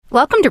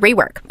Welcome to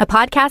Rework, a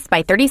podcast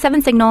by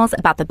 37 Signals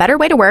about the better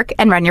way to work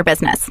and run your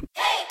business.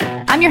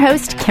 I'm your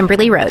host,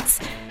 Kimberly Rhodes.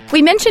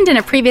 We mentioned in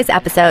a previous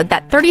episode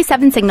that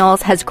 37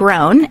 Signals has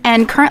grown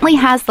and currently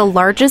has the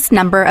largest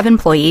number of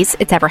employees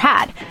it's ever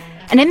had.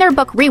 And in their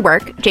book,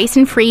 Rework,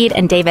 Jason Fried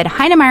and David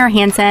Heinemeier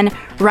Hansson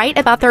write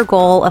about their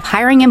goal of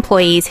hiring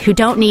employees who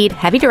don't need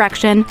heavy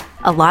direction,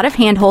 a lot of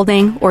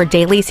hand-holding, or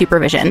daily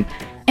supervision.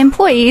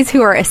 Employees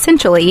who are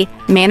essentially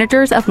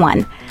managers of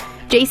one.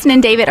 Jason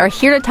and David are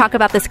here to talk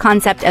about this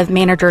concept of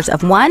managers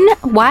of one,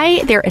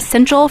 why they're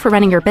essential for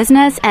running your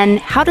business, and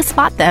how to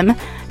spot them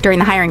during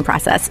the hiring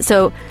process.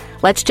 So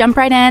let's jump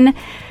right in.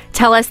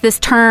 Tell us this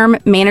term,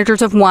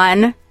 managers of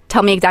one.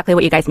 Tell me exactly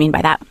what you guys mean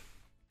by that.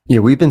 Yeah,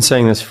 we've been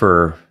saying this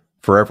for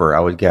forever, I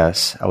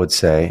would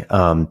say.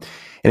 And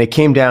it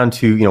came down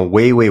to,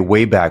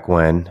 way back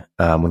when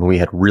we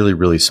had really,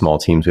 really small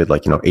teams. We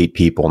had 8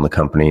 people in the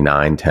company,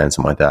 9, 10,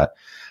 something like that.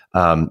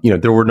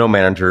 There were no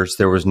managers,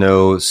 there was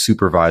no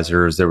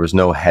supervisors, there was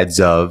no heads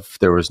of,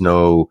 there was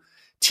no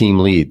team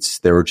leads.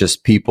 There were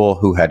just people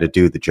who had to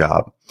do the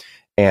job.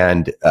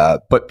 And,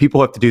 but people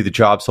who have to do the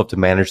job still have to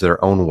manage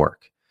their own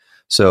work.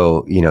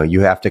 So, you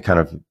have to kind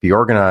of be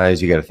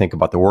organized. You got to think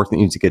about the work that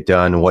needs to get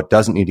done and what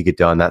doesn't need to get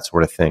done, that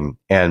sort of thing.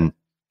 And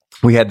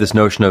we had this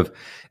notion of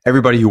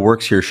everybody who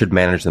works here should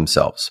manage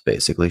themselves,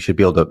 basically, should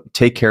be able to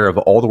take care of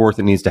all the work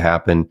that needs to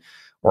happen,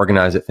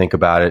 organize it, think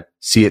about it,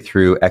 see it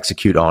through,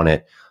 execute on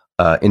it.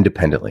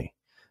 Independently.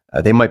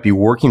 They might be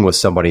working with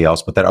somebody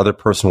else, but that other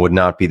person would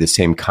not be in the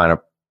same kind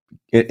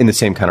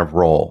of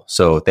role.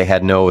 So they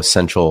had no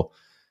essential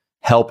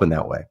help in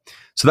that way.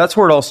 So that's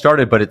where it all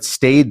started, but it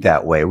stayed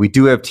that way. We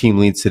do have team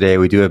leads today.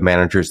 We do have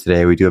managers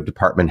today. We do have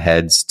department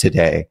heads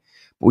today,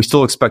 but we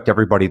still expect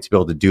everybody to be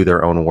able to do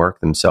their own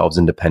work themselves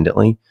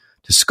independently,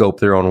 to scope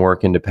their own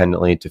work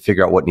independently, to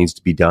figure out what needs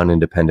to be done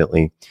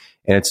independently.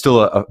 And it's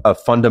still a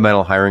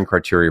fundamental hiring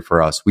criteria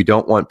for us. We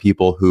don't want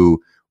people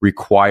who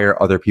require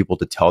other people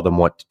to tell them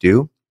what to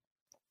do.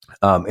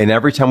 And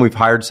every time we've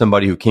hired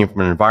somebody who came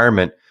from an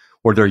environment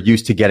where they're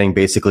used to getting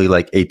basically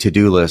like a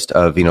to-do list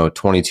of,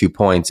 22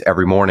 points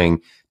every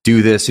morning,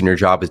 do this and your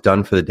job is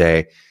done for the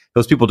day.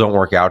 Those people don't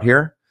work out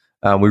here.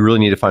 We really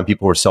need to find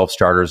people who are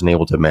self-starters and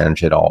able to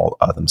manage it all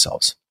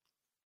themselves.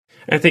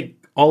 I think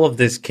all of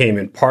this came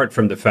in part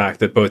from the fact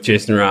that both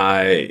Jason and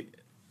I,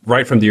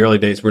 right from the early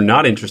days, we're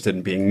not interested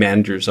in being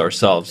managers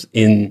ourselves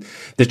in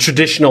the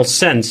traditional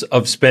sense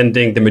of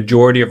spending the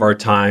majority of our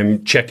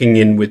time checking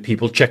in with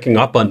people, checking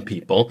up on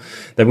people,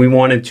 that we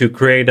wanted to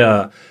create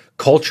a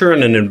culture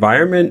and an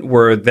environment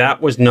where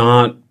that was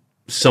not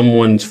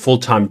someone's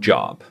full-time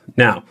job.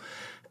 Now,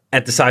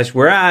 at the size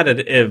we're at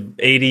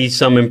 80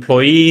 some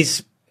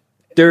employees,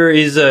 there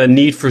is a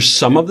need for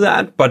some of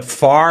that, but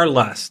far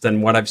less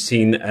than what I've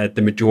seen at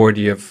the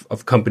majority of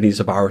companies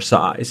of our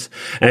size.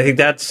 And I think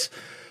that's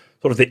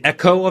sort of the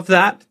echo of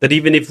that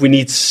even if we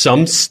need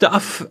some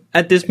stuff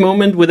at this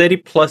moment with 80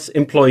 plus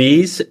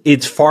employees,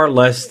 it's far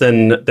less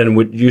than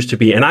what used to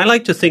be. And I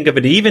like to think of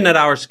it, even at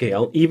our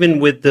scale, even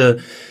with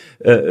the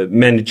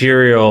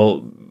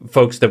managerial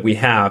folks that we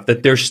have,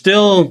 that they're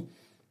still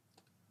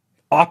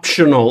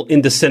optional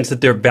in the sense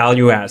that they're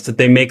value adds, that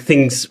they make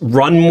things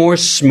run more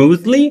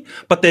smoothly,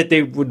 but that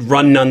they would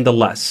run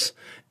nonetheless.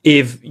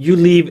 If you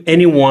leave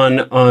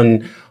anyone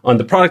on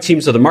the product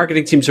teams or the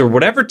marketing teams or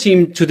whatever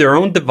team to their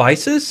own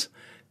devices,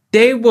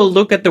 they will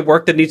look at the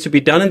work that needs to be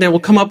done and they will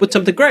come up with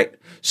something great.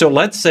 So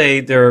let's say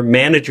their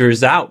manager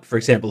is out, for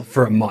example,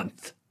 for a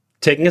month,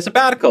 taking a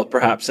sabbatical,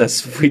 perhaps,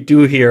 as we do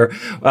here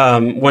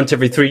once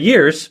every 3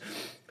 years.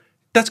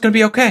 That's going to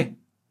be okay.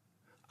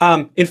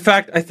 In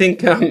fact, I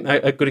think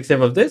a good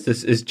example of this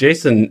is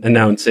Jason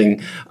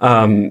announcing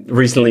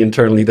recently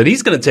internally that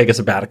he's going to take a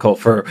sabbatical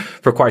for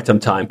quite some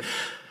time.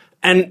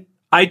 And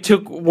I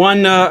took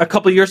one a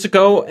couple of years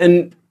ago,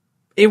 and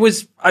it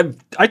was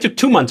I took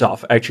 2 months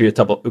off, actually, a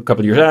couple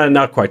of years,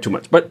 not quite 2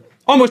 months, but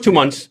almost 2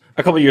 months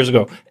a couple of years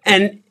ago.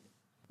 And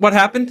what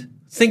happened?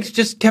 Things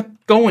just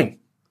kept going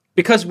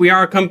because we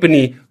are a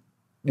company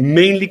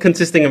mainly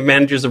consisting of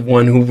managers of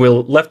one who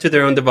will, left to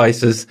their own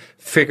devices,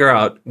 figure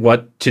out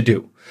what to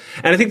do.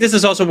 And I think this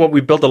is also what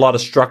we built a lot of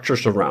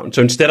structures around.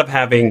 So instead of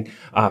having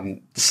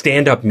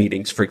stand-up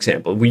meetings, for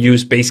example, we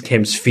use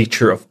Basecamp's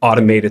feature of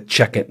automated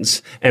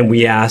check-ins, and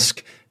we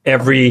ask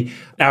every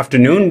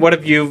afternoon, what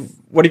have you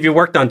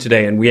worked on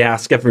today? And we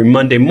ask every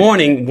Monday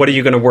morning, what are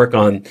you going to work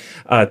on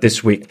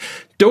this week?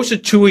 Those are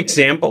 2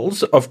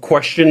 examples of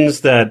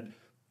questions that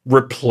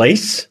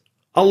replace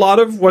a lot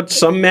of what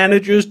some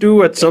managers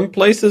do at some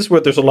places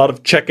where there's a lot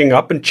of checking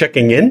up and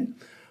checking in.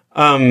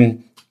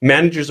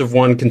 Managers of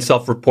one can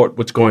self-report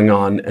what's going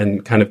on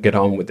and kind of get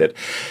on with it.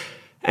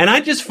 And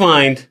I just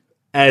find,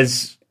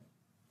 as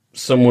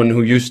someone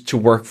who used to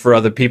work for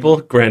other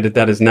people, granted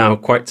that is now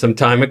quite some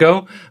time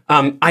ago,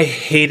 I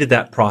hated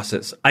that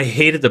process. I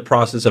hated the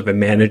process of a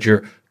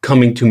manager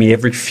coming to me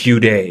every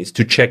few days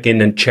to check in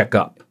and check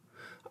up.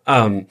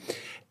 And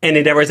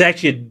there was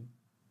actually a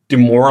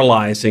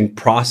demoralizing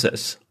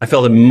process. I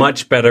felt it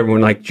much better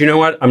when like, you know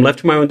what? I'm left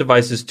to my own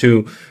devices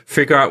to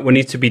figure out what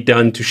needs to be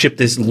done to ship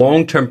this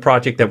long-term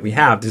project that we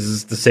have. This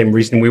is the same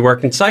reason we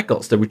work in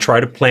cycles, that we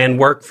try to plan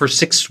work for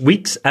 6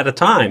 weeks at a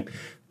time.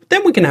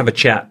 Then we can have a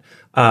chat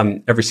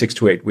every 6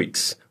 to 8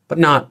 weeks, but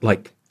not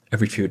like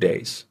every few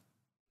days.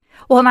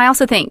 Well, and I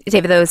also think,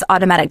 David, those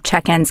automatic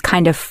check-ins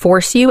kind of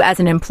force you as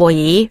an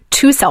employee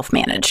to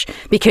self-manage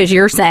because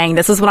you're saying,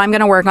 this is what I'm going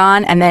to work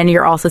on. And then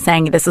you're also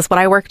saying, this is what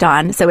I worked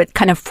on. So it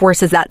kind of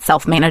forces that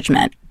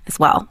self-management as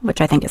well,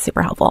 which I think is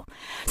super helpful.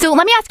 So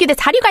let me ask you this.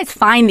 How do you guys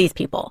find these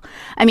people?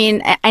 I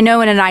mean, I know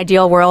in an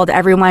ideal world,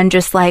 everyone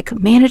just like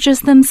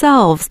manages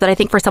themselves. But I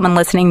think for someone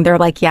listening, they're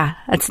like, yeah,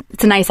 it's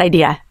a nice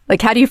idea.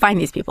 Like, how do you find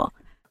these people?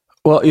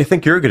 Well, you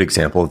think you're a good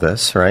example of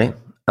this, right?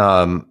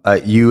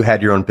 You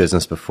had your own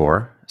business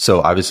before.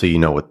 So obviously, you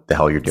know what the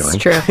hell you're doing. It's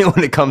true.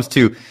 When it comes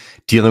to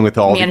dealing with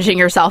managing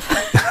yourself,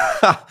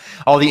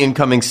 all the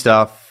incoming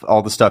stuff,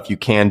 all the stuff you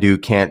can do,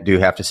 can't do,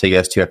 have to say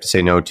yes to, have to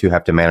say no to,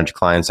 have to manage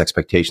clients'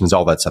 expectations,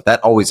 all that stuff. That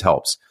always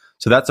helps.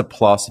 So that's a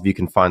plus if you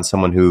can find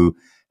someone who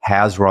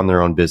has run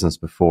their own business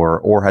before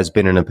or has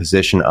been in a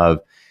position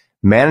of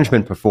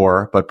management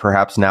before, but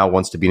perhaps now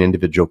wants to be an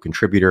individual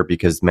contributor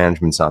because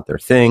management's not their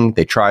thing.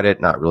 They tried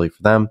it, not really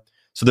for them.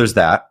 So there's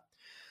that.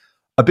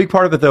 A big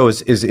part of it, though,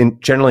 is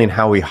generally in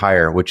how we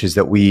hire, which is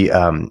that we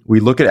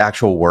look at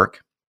actual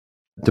work.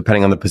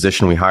 Depending on the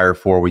position we hire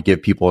for, we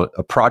give people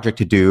a project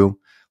to do,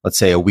 let's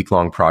say a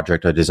week-long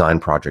project, a design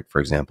project, for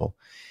example.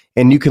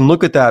 And you can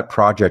look at that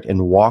project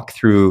and walk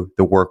through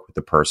the work with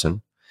the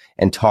person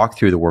and talk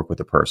through the work with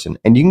the person.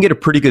 And you can get a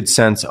pretty good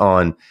sense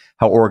on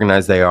how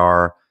organized they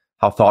are,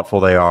 how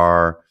thoughtful they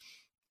are,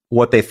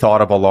 what they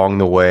thought of along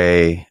the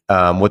way,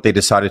 what they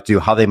decided to do,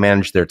 how they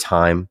manage their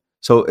time.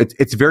 So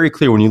it's very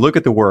clear when you look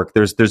at the work.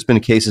 There's been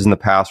cases in the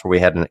past where we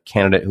had a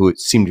candidate who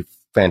seemed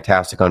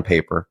fantastic on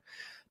paper.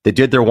 They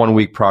did their 1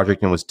 week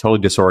project and was totally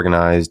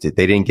disorganized.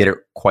 They didn't get it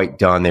quite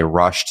done. They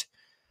rushed,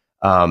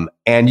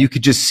 and you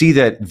could just see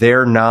that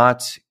they're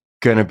not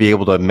going to be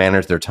able to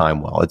manage their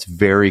time well. It's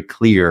very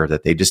clear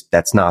that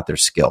that's not their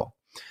skill.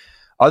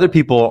 Other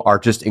people are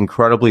just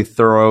incredibly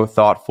thorough,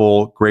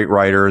 thoughtful, great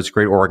writers,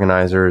 great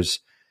organizers,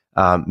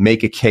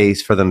 make a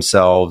case for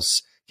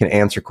themselves, can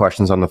answer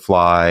questions on the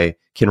fly,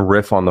 can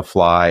riff on the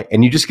fly,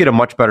 and you just get a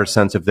much better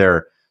sense of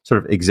their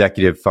sort of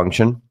executive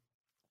function.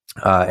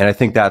 And I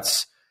think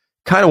that's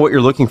kind of what you're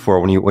looking for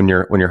when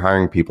you're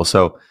hiring people.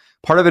 So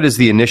part of it is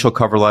the initial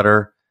cover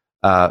letter,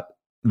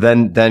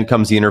 then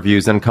comes the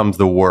interviews, then comes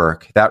the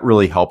work. That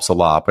really helps a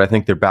lot. But I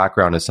think their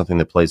background is something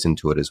that plays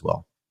into it as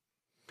well.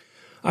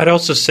 I'd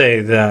also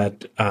say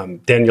that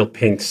Daniel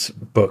Pink's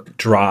book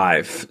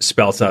Drive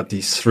spells out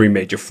these 3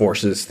 major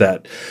forces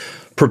that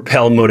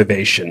propel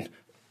motivation: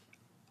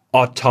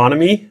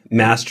 autonomy,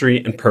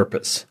 mastery, and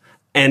purpose.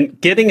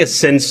 And getting a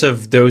sense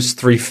of those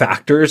 3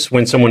 factors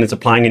when someone is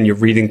applying and you're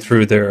reading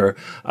through their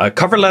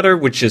cover letter,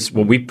 which is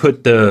what we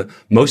put the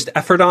most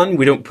effort on.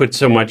 We don't put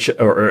so much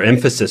or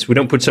emphasis. We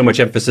don't put so much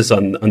emphasis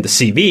on the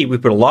CV. We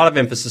put a lot of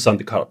emphasis on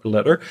the cover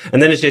letter.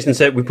 And then, as Jason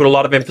said, we put a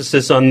lot of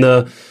emphasis on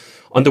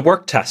the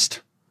work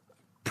test.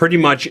 Pretty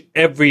much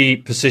every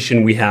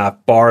position we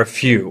have, bar a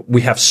few,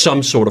 we have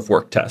some sort of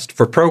work test.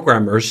 For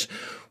programmers,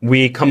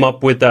 we come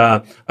up with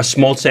a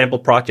small sample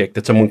project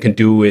that someone can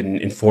do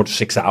in 4 to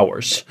 6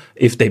 hours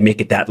if they make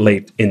it that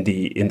late in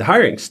the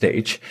hiring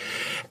stage.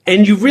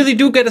 And you really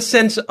do get a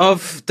sense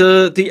of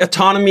the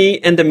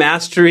autonomy and the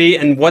mastery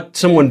and what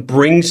someone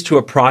brings to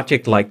a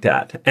project like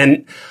that.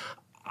 And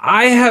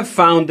I have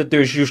found that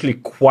there's usually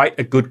quite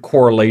a good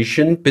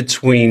correlation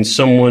between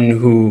someone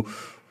who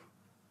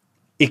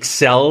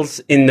excels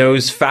in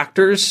those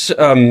factors.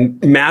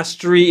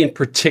 Mastery in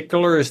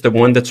particular is the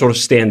one that sort of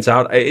stands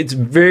out. It's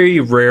very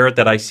rare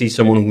that I see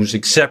someone who's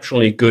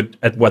exceptionally good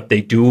at what they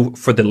do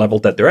for the level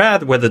that they're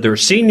at, whether they're a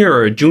senior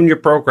or a junior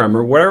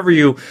programmer, whatever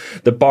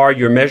the bar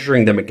you're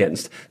measuring them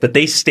against, that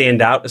they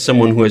stand out as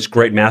someone who has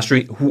great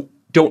mastery, who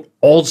don't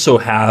also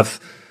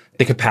have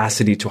the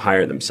capacity to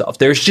hire themselves.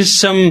 There's just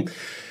some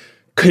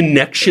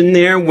connection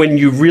there when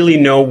you really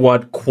know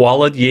what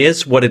quality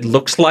is, what it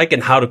looks like,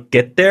 and how to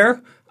get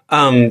there.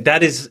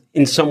 That is,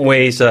 in some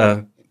ways,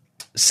 a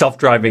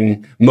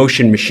self-driving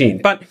motion machine.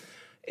 But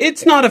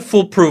it's not a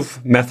foolproof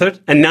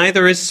method, and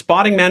neither is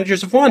spotting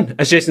managers of one.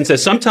 As Jason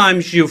says,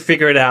 sometimes you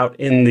figure it out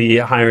in the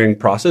hiring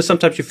process,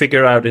 sometimes you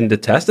figure it out in the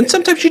test, and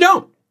sometimes you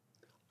don't,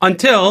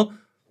 until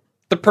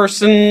the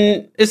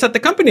person is at the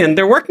company and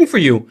they're working for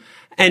you.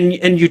 And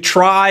you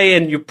try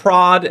and you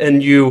prod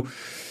and you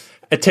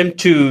attempt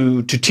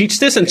to teach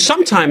this, and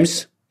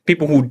sometimes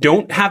people who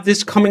don't have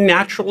this coming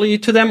naturally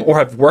to them or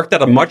have worked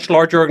at a much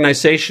larger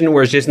organization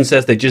where, as Jason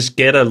says, they just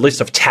get a list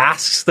of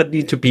tasks that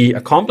need to be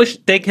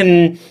accomplished, they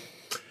can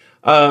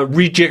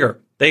rejigger.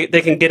 They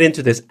can get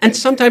into this. And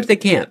sometimes they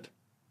can't.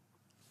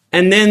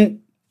 And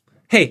then,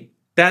 hey,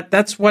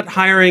 that's what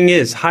hiring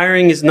is.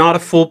 Hiring is not a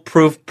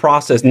foolproof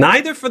process,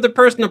 neither for the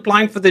person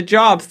applying for the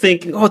job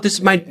thinking, oh, this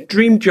is my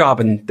dream job,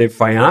 and they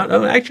find out,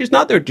 oh, actually, it's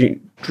not their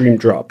dream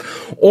job.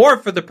 Or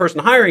for the person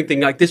hiring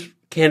thinking, like, this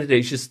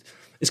candidate is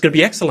going to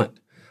be excellent.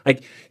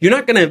 Like, you're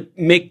not going to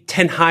make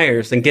 10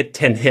 hires and get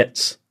 10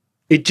 hits.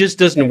 It just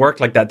doesn't work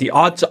like that. The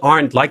odds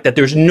aren't like that.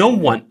 There's no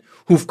one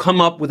who've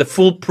come up with a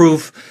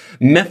foolproof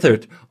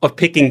method of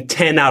picking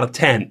 10 out of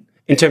 10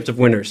 in terms of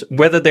winners,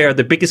 whether they are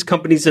the biggest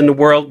companies in the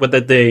world, whether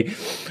they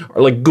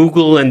are like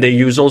Google and they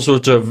use all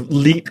sorts of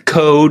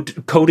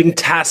coding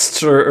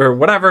tests or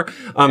whatever.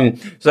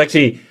 So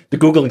actually, the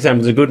Google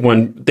example is a good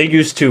one. They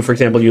used to, for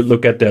example, you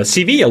look at the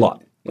CV a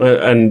lot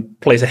and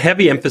place a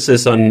heavy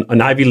emphasis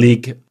on Ivy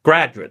League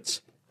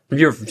graduates. If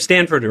you're from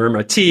Stanford or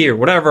MIT or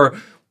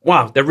whatever,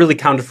 wow, that really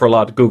counted for a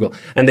lot at Google.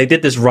 And they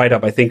did this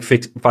write-up, I think,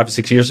 5 or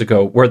 6 years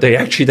ago, where they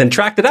actually then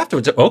tracked it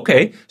afterwards.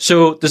 Okay,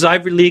 so does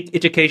Ivy League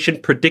education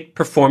predict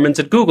performance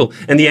at Google?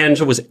 And the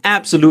answer was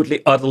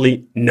absolutely,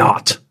 utterly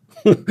not.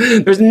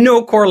 There's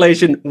no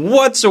correlation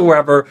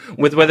whatsoever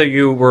with whether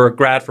you were a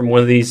grad from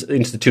one of these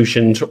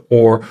institutions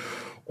or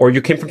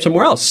you came from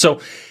somewhere else.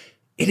 So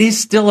it is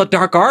still a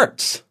dark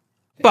arts,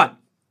 but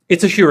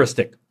it's a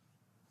heuristic,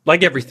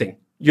 like everything.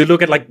 You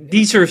look at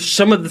these are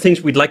some of the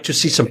things we'd like to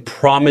see some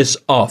promise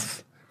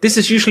of. This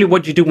is usually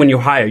what you do when you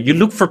hire. You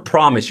look for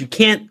promise. You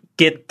can't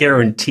get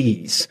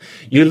guarantees.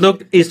 You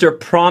look, is there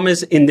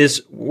promise in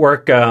this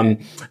work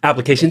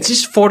application? It's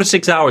just 4 to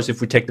 6 hours if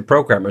we take the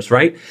programmers,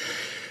 right?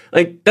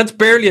 Like, that's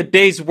barely a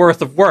day's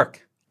worth of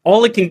work.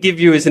 All it can give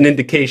you is an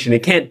indication.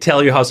 It can't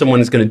tell you how someone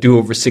is going to do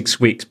over 6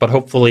 weeks, but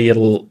hopefully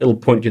it'll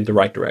point you in the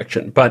right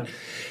direction. But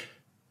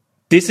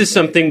this is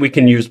something we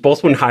can use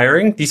both when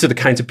hiring. These are the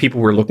kinds of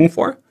people we're looking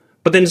for.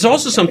 But then it's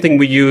also something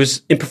we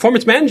use in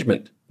performance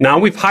management. Now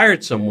we've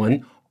hired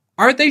someone.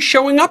 Are they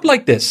showing up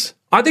like this?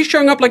 Are they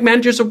showing up like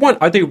managers of one?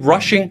 Are they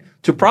rushing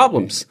to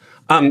problems?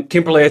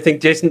 Kimberly, I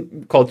think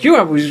Jason called you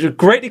up. It was a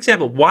great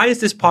example. Why is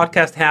this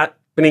podcast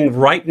happening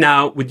right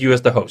now with you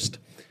as the host?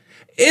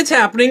 It's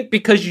happening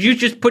because you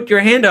just put your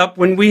hand up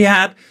when we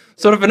had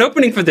sort of an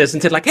opening for this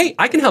and said, like, hey,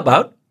 I can help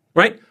out,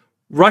 right?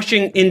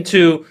 Rushing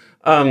into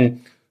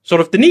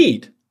sort of the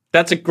need.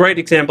 That's a great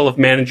example of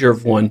manager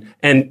of one.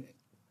 And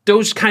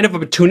those kind of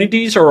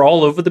opportunities are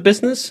all over the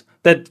business,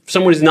 that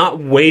someone is not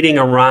waiting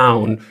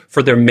around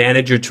for their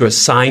manager to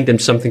assign them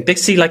something. They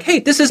see like, hey,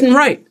 this isn't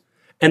right.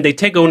 And they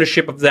take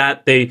ownership of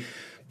that. They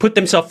put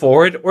themselves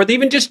forward, or they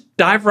even just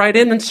dive right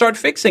in and start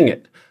fixing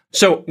it.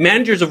 So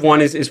managers of one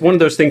is one of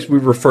those things we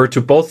refer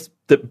to both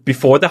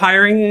before the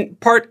hiring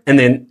part and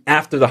then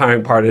after the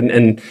hiring part.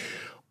 And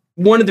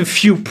one of the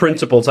few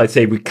principles I'd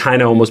say we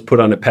kind of almost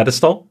put on a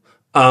pedestal,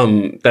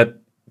 that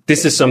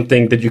this is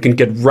something that you can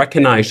get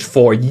recognized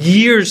for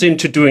years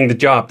into doing the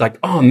job. Like,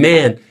 oh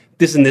man,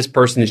 this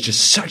person is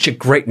just such a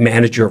great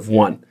manager of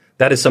one.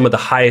 That is some of the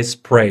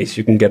highest praise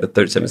you can get at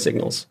 37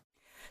 Signals.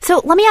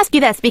 So let me ask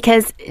you this,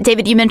 because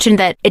David, you mentioned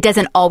that it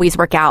doesn't always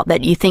work out,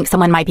 that you think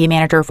someone might be a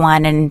manager of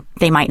one and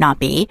they might not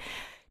be.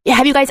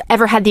 Have you guys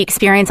ever had the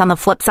experience on the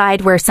flip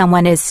side where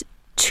someone is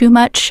too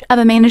much of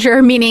a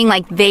manager, meaning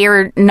like they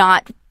are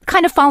not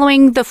kind of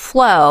following the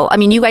flow? I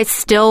mean, you guys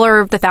still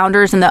are the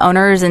founders and the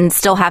owners and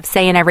still have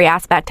say in every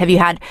aspect. Have you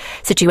had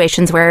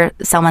situations where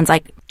someone's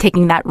like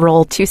taking that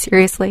role too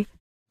seriously?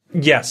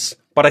 Yes,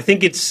 but I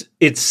think it's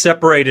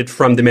separated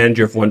from the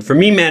manager of one. For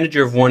me,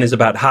 manager of one is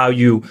about how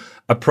you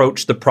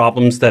approach the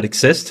problems that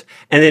exist.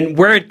 And then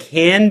where it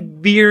can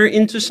veer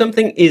into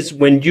something is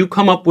when you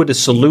come up with a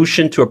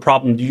solution to a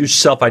problem you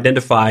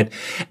self-identified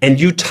and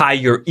you tie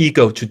your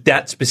ego to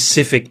that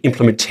specific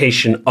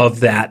implementation of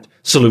that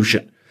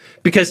solution.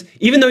 Because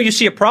even though you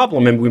see a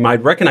problem and we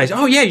might recognize,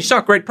 oh yeah, you saw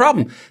a great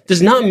problem,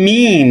 does not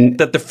mean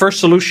that the first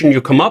solution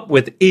you come up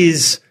with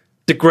is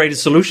the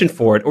greatest solution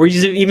for it, or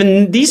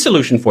even the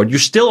solution for it. You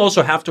still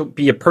also have to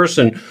be a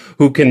person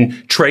who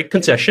can trade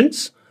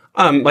concessions.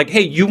 Like,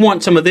 hey, you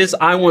want some of this,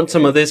 I want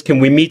some of this. Can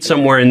we meet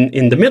somewhere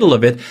in the middle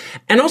of it?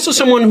 And also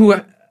someone who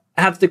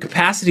has the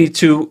capacity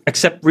to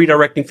accept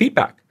redirecting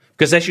feedback.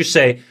 Because as you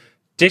say,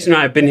 Jason and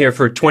I have been here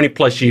for 20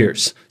 plus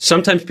years.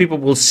 Sometimes people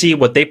will see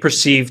what they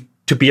perceive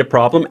to be a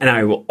problem, and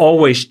I will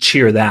always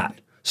cheer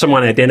that,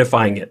 someone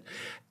identifying it.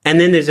 And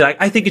then there's like,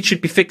 I think it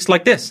should be fixed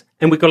like this.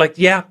 And we go like,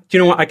 yeah, do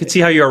you know what? I can see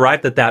how you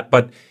arrived at that,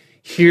 but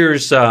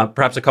here's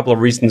perhaps a couple of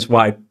reasons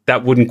why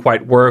that wouldn't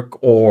quite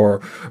work,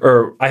 or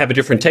I have a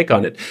different take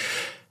on it.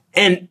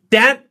 And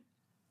that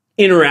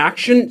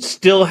interaction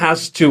still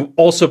has to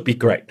also be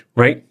great,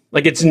 right?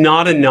 Like, it's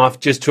not enough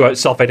just to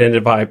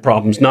self-identify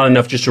problems, not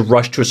enough just to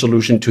rush to a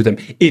solution to them.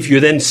 If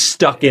you're then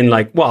stuck in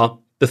like, well,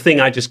 the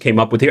thing I just came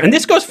up with here. And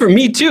this goes for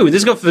me too.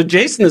 This goes for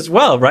Jason as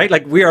well, right?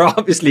 Like, we are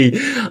obviously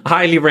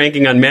highly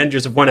ranking on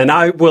managers of one, and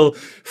I will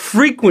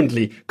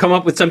frequently come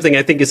up with something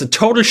I think is a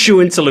total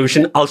shoe-in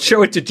solution. I'll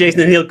show it to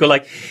Jason and he'll go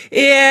like,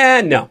 yeah,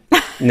 no.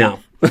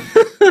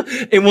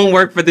 It won't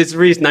work for this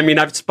reason. I mean,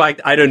 I've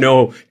spiked, I don't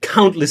know,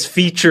 countless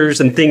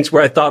features and things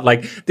where I thought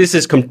like, this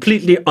is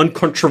completely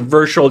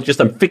uncontroversial.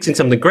 Just I'm fixing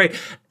something great.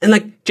 And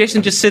like,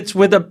 Jason just sits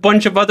with a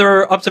bunch of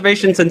other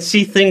observations and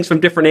see things from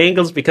different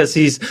angles because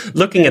he's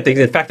looking at things.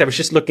 In fact, I was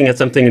just looking at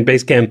something in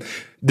Basecamp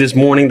this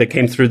morning that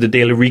came through the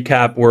daily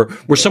recap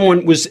where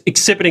someone was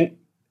exhibiting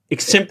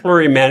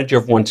exemplary manager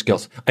of one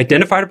skills,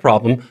 identified a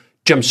problem,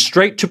 jump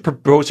straight to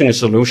proposing a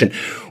solution,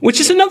 which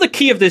is another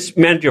key of this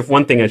manager of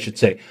one thing, I should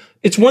say.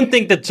 It's one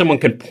thing that someone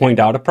can point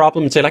out a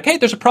problem and say like, hey,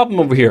 there's a problem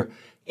over here.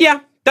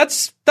 Yeah,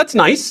 that's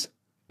nice.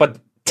 But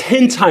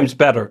 10 times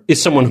better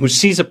is someone who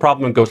sees a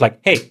problem and goes like,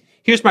 hey,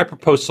 here's my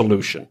proposed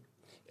solution.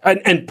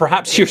 And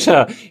perhaps here's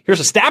a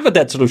stab at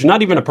that solution,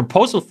 not even a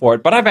proposal for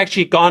it, but I've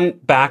actually gone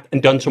back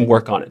and done some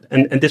work on it.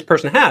 And this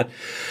person had.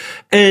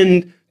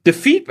 And the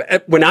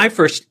feedback, when I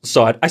first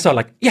saw it, I saw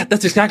like, yeah,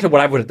 that's exactly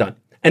what I would have done.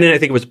 And then I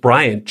think it was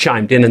Brian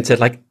chimed in and said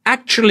like,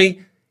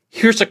 actually,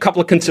 here's a couple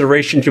of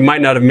considerations you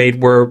might not have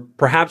made where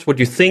perhaps what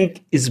you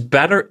think is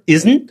better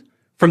isn't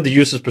from the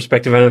user's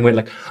perspective. And I went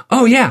like,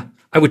 oh yeah,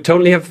 I would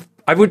totally have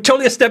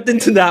stepped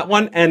into that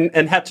one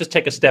and had to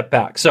take a step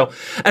back. So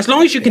as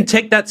long as you can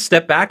take that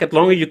step back, as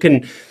long as you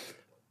can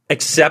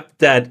accept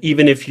that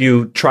even if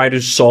you try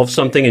to solve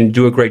something and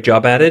do a great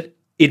job at it,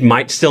 it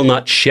might still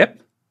not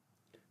ship.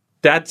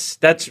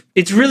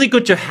 It's really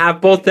good to have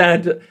both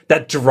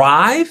that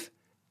drive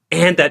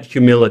and that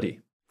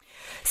humility.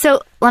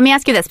 So let me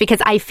ask you this,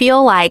 because I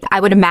feel like I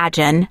would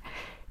imagine,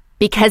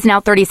 because now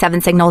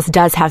 37 Signals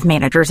does have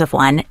managers of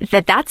one,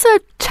 that's a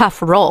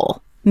tough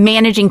role,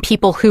 managing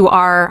people who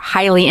are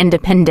highly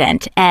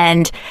independent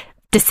and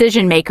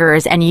decision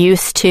makers and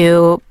used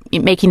to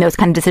making those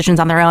kind of decisions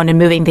on their own and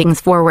moving things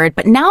forward.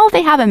 But now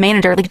they have a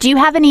manager. Like, do you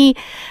have any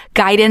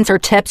guidance or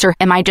tips, or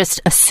am I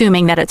just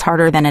assuming that it's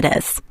harder than it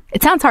is?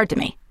 It sounds hard to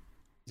me.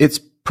 It's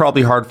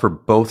probably hard for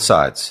both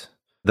sides,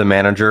 the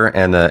manager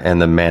and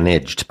the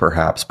managed,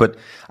 perhaps. But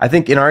I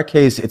think in our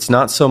case, it's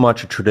not so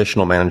much a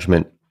traditional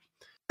management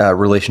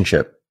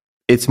relationship.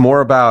 It's more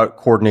about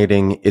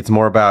coordinating. It's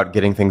more about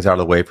getting things out of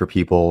the way for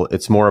people.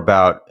 It's more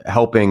about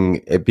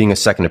helping, it being a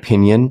second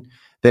opinion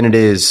than it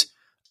is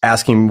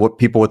asking what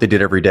they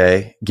did every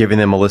day, giving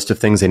them a list of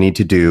things they need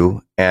to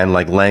do, and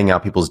like laying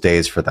out people's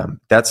days for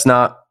them. That's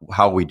not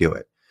how we do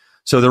it.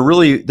 So they're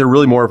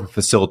really more of a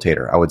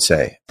facilitator, I would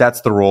say.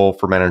 That's the role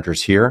for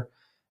managers here.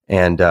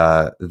 And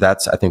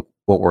that's, I think,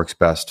 what works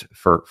best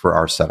for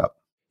our setup.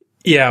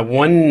 Yeah,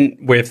 one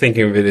way of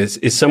thinking of it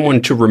is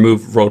someone to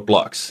remove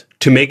roadblocks,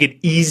 to make it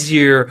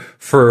easier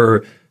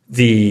for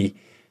the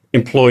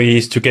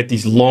employees to get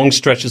these long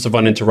stretches of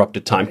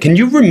uninterrupted time. Can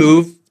you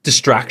remove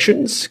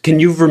distractions? Can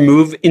you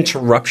remove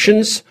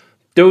interruptions?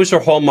 Those are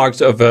hallmarks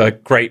of a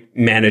great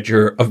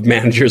manager of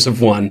managers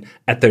of one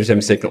at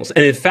 37 Signals.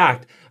 And in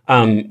fact,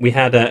 we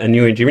had a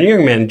new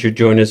engineering manager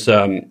join us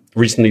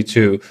recently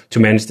to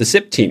manage the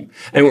SIP team.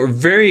 And we're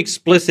very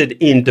explicit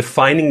in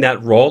defining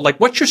that role. Like,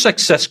 what's your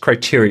success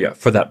criteria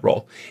for that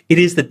role? It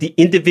is that the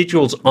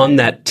individuals on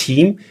that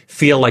team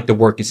feel like the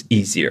work is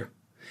easier.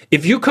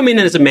 If you come in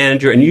as a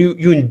manager and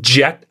you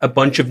inject a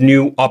bunch of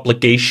new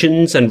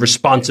obligations and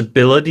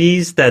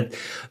responsibilities that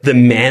the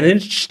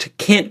managed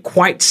can't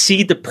quite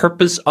see the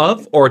purpose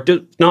of, or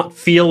do not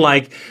feel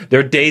like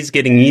their day's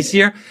getting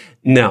easier,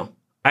 no.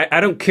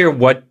 I don't care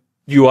what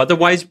you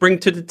otherwise bring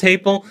to the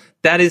table,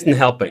 that isn't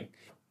helping.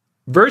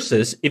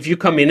 Versus if you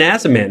come in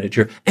as a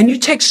manager and you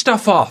take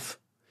stuff off.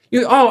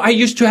 I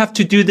used to have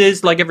to do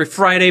this like every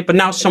Friday, but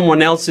now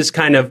someone else is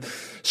kind of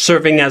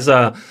serving as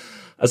a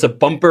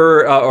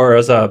bumper or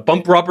as a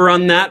bump rubber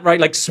on that, right?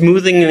 Like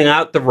smoothing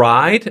out the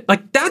ride.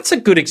 Like, that's a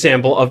good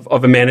example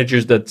of a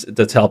manager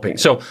that's helping.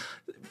 So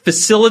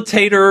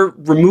facilitator,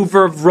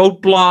 remover of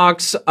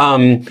roadblocks,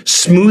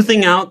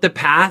 smoothing out the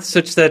path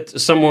such that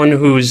someone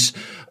who's,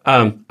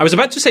 I was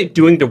about to say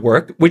doing the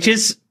work, which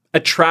is a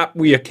trap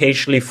we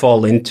occasionally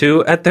fall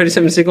into at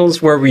 37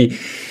 Signals, where we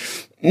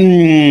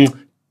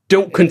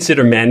don't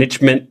consider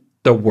management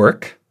the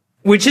work,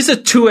 which is a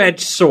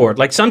two-edged sword.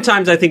 Like,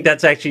 sometimes I think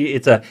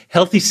it's a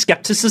healthy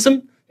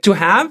skepticism to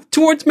have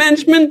towards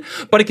management,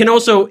 but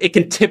it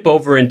can tip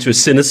over into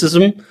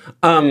cynicism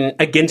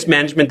against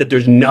management, that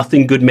there's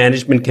nothing good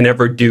management can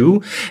ever do.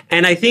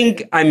 And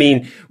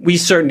we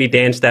certainly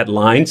dance that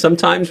line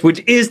sometimes,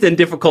 which is then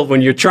difficult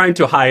when you're trying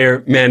to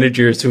hire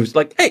managers who's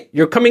like, hey,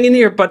 you're coming in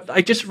here, but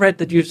I just read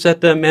that you said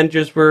the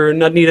managers were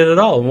not needed at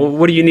all. Well,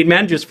 what do you need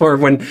managers for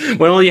when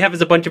all you have is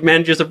a bunch of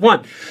managers of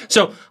one?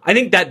 So I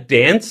think that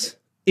dance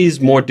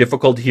is more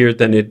difficult here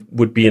than it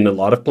would be in a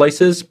lot of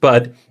places,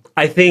 but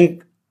I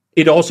think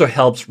it also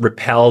helps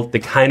repel the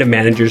kind of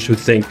managers who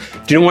think,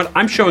 do you know what?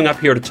 I'm showing up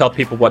here to tell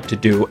people what to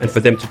do and for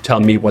them to tell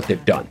me what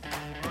they've done.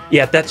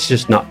 Yeah, that's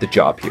just not the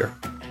job here.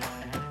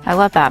 I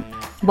love that.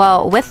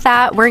 Well, with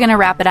that, we're going to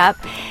wrap it up.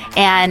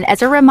 And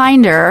as a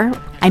reminder,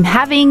 I'm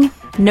having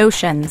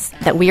notions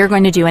that we are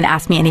going to do an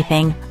Ask Me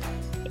Anything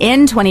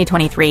in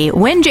 2023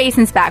 when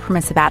Jason's back from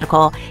a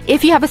sabbatical.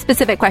 If you have a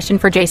specific question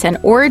for Jason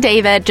or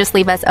David, just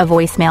leave us a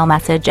voicemail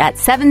message at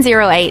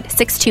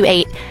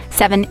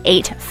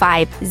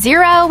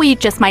 708-628-7850. We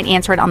just might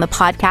answer it on the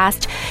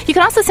podcast. You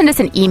can also send us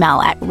an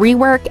email at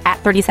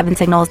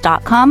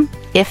rework@37signals.com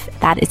if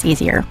that is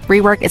easier.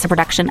 Rework is a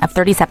production of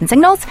 37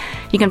 Signals.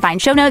 You can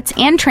find show notes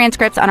and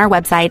transcripts on our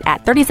website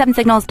at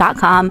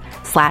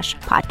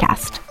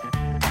 37signals.com/podcast.